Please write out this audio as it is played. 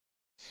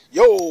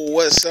Yo,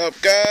 what's up,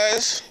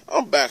 guys?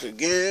 I'm back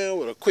again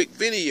with a quick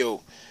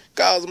video.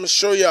 Guys, I'm going to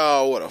show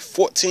y'all what a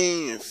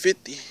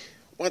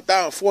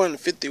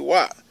 1450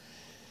 watt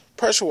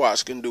pressure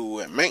wash can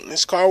do at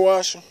maintenance car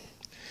washing.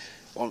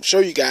 I'm going to show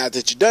you guys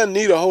that you don't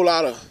need a whole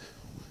lot of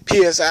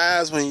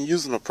PSIs when you're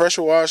using a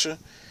pressure washer.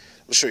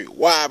 I'll show you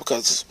why,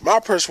 because my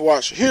pressure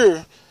washer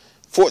here,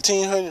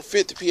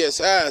 1450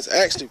 PSIs,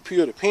 actually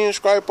peel the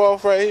pinstripe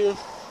off right here.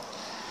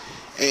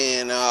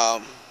 And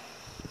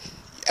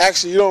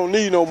actually, you don't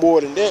need no more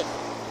than that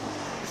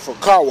for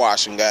car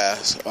washing,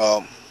 guys.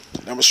 I'm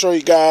going to show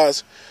you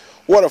guys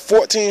what a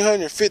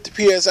 1450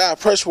 PSI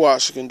pressure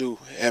washer can do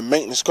at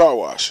maintenance car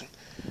washing.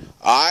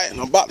 Alright, and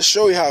I'm about to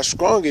show you how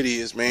strong it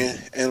is, man.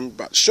 And I'm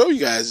about to show you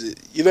guys it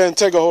doesn't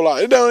take a whole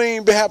lot. It don't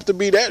even have to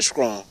be that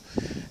strong,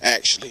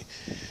 actually.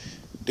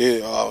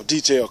 They're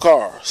detailed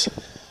cars.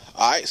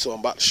 Alright, so I'm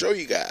about to show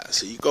you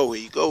guys. Here you go,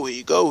 here you go, here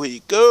you go, here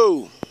you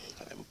go.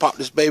 Pop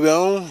this baby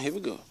on. Here we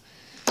go.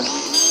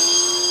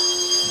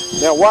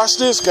 Now watch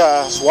this,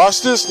 guys.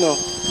 Watch this now.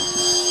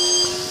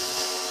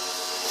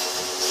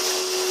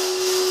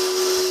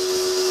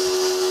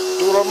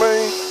 Do what I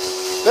mean?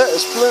 That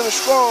is plenty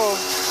strong.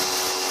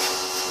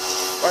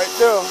 Right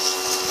there.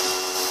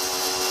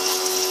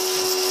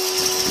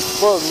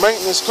 For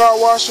maintenance car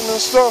washing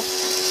and stuff.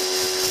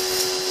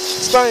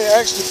 This thing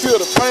actually peel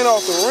the paint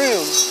off the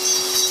rims.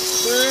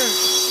 See?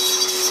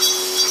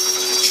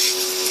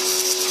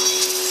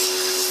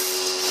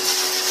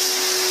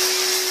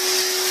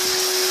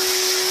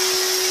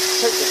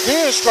 Take the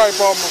pinstripe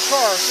off my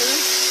car, see?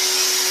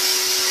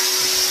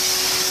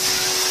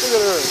 Look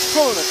at her, it's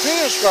pulling the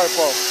pinstripe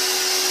off.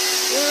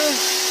 Yeah.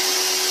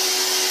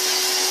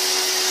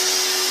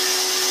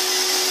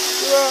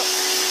 Yeah.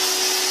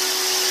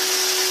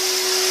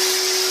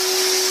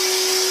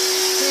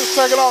 Just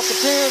take it off the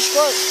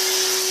pinstripe.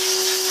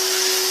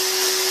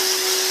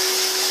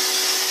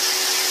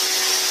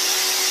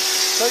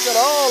 Take it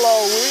all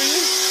off, will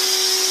you?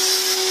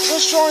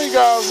 Just showing you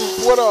guys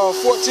what a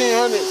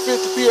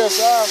 1450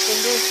 PSI can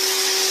do.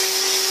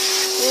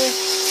 Yeah.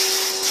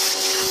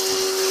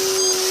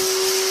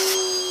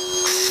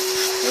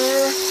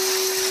 Yeah.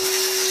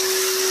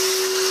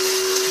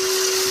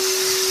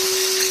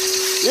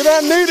 You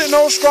don't need it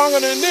no stronger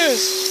than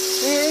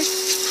this. Yeah.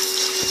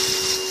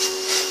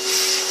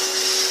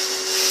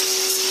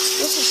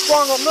 This is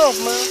strong enough,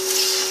 man,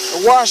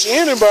 to wash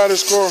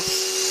anybody's car.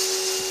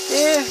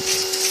 Yeah.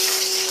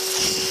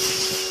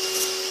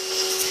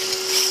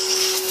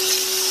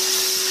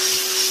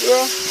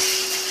 Yeah.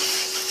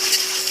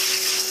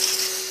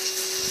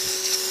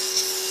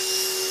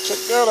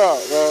 Check that out,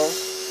 guys.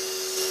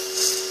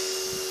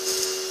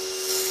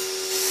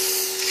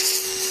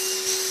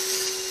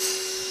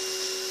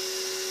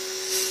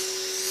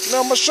 Now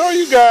I'm gonna show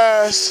you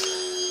guys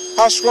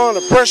how strong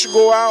the pressure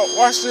go out.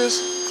 Watch this.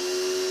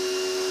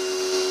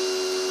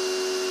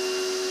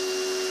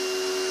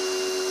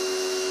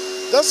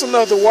 That's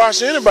enough to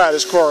wash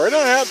anybody's car. It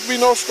don't have to be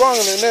no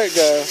stronger than that,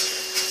 guys.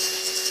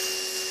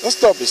 That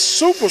stuff is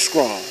super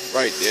strong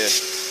right there.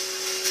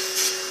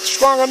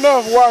 Strong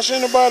enough to wash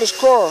anybody's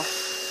car.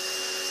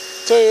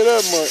 Tell you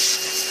that much.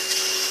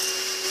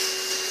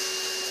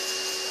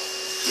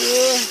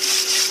 Yeah.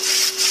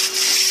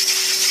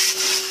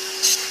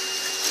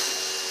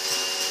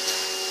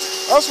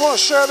 I just want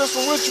to share this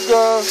one with you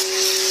guys.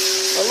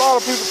 A lot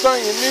of people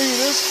think you need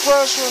this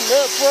pressure and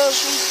that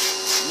pressure.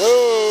 No.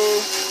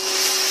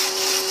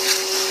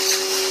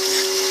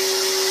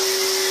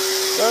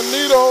 Doesn't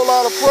need a whole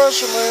lot of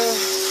pressure, man.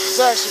 It's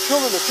actually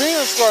pulling the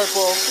pinstripe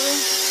off, see?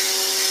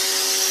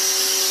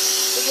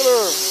 Look at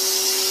her.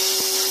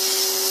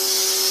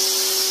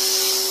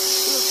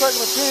 She's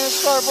taking the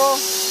pinstripe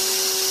off.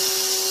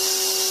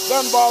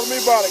 Doesn't bother me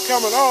about it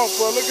coming off,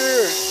 but look at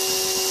here.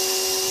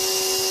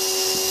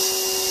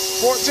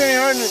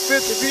 1450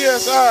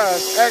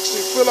 PSIs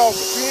actually pull off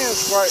the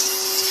pinstripe.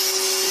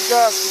 You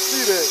guys can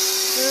see that.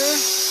 See?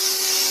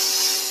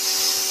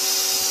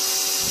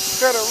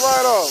 Cut it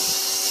right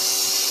off.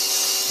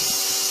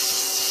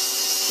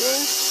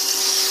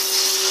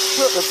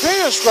 Put the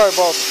pinstripe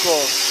off the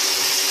car.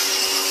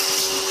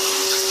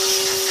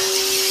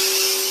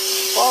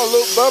 Probably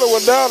look better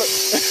without it.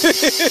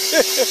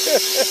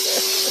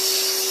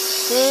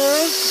 Yeah,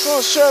 just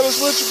want to share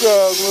this with you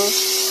guys, man.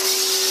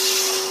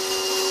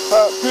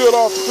 How it peeled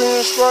off the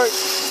pinstripe.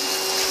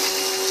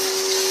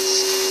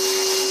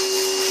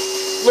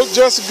 Look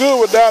just good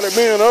without it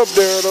being up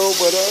there, though.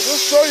 But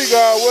just show you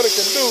guys what it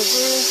can do.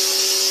 See?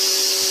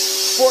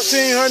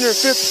 1450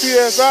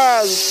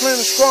 PSI is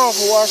plenty strong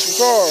for washing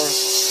cars.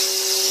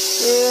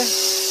 Yeah.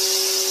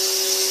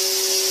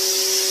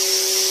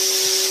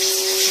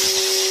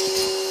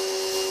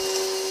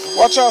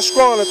 Watch how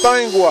strong the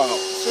thing go out.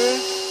 See?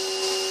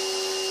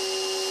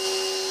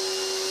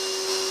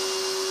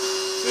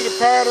 See the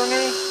pattern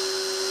there?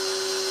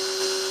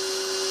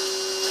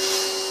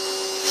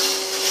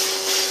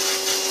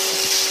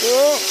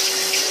 Yeah.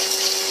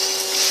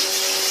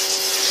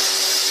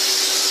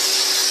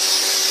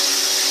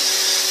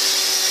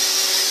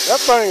 That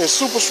thing is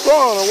super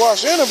strong to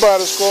wash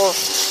anybody's car.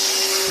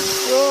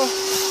 Yeah.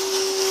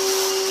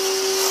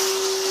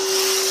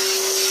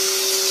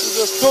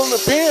 pulling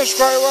the pin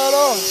straight right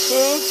off.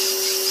 See?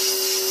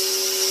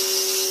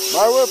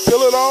 Might as well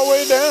peel it all the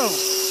way down.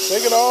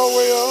 Take it all the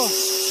way off.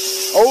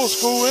 Old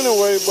school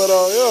anyway, but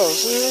yeah,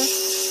 see?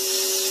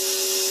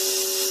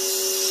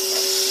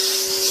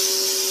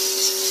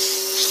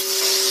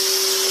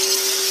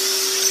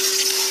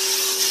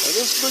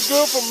 This is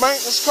good for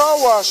maintenance car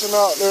washing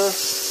out there.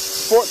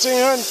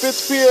 1450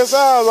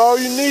 PSI is all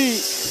you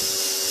need.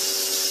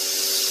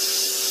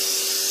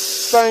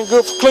 This thing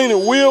good for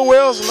cleaning wheel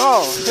wells and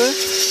all.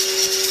 See?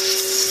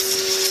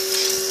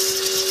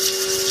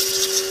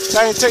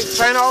 Thing take the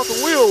paint off the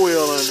wheel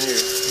well under here.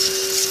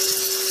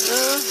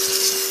 Yeah.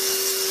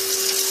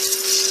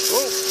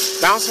 Oh,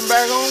 bouncing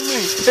back on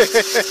me.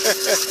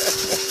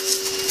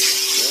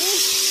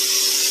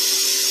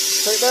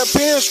 Take that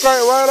pin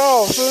straight right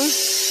off, see?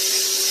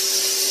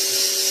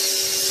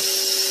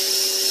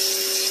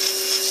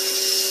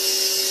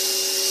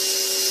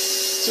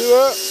 See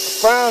that?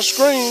 Fine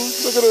screen.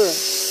 Look at that.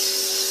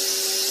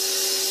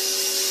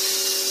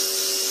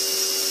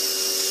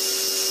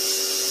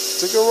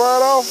 Took it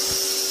right off.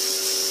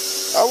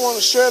 I want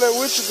to share that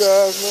with you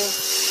guys, man.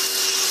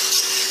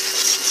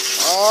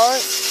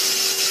 Alright.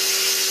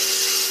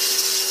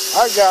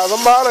 Alright, guys,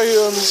 I'm out of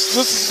here. This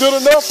is good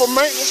enough for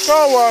maintenance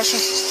car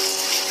washing.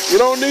 You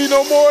don't need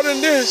no more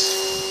than this.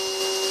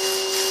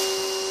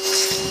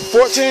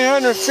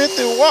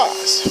 1450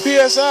 watts.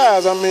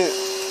 PSIs, I mean,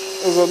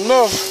 is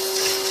enough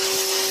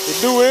to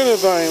do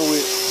anything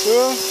with.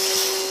 See?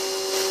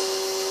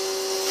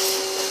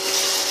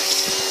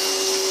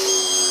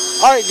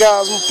 Alright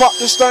guys, I'm gonna pop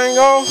this thing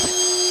off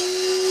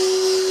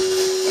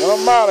and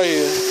I'm out of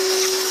here.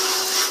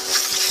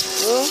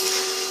 See?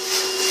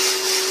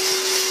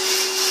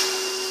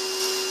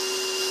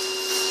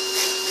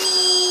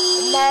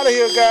 I'm out of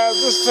here guys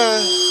this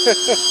time.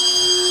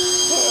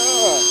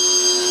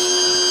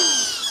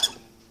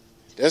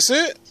 That's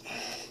it.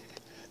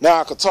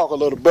 Now I could talk a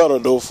little better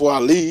though before I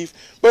leave.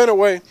 But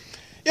anyway,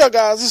 yeah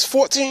guys, this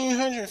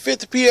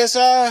 1450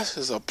 PSI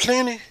is a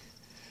plenty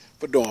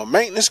for doing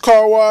maintenance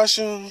car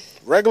washing,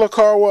 regular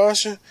car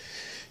washing.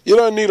 You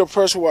don't need a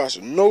pressure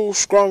washer no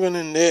stronger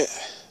than that.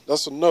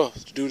 That's enough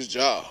to do the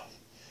job.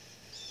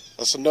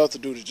 That's enough to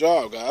do the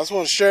job, guys. I just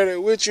want to share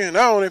that with you, and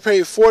I only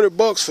paid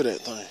 $40 for that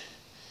thing.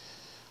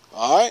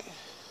 Alright?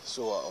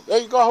 So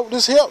there you go. I hope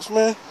this helps,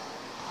 man.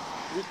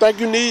 You think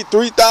you need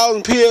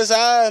 3,000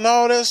 PSI and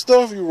all that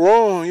stuff? You're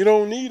wrong. You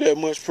don't need that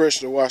much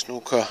pressure to wash no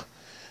car.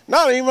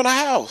 Not even a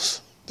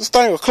house. This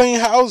thing will clean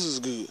houses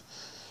good.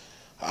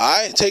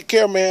 Alright, take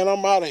care, man.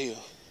 I'm out of here.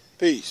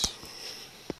 Peace.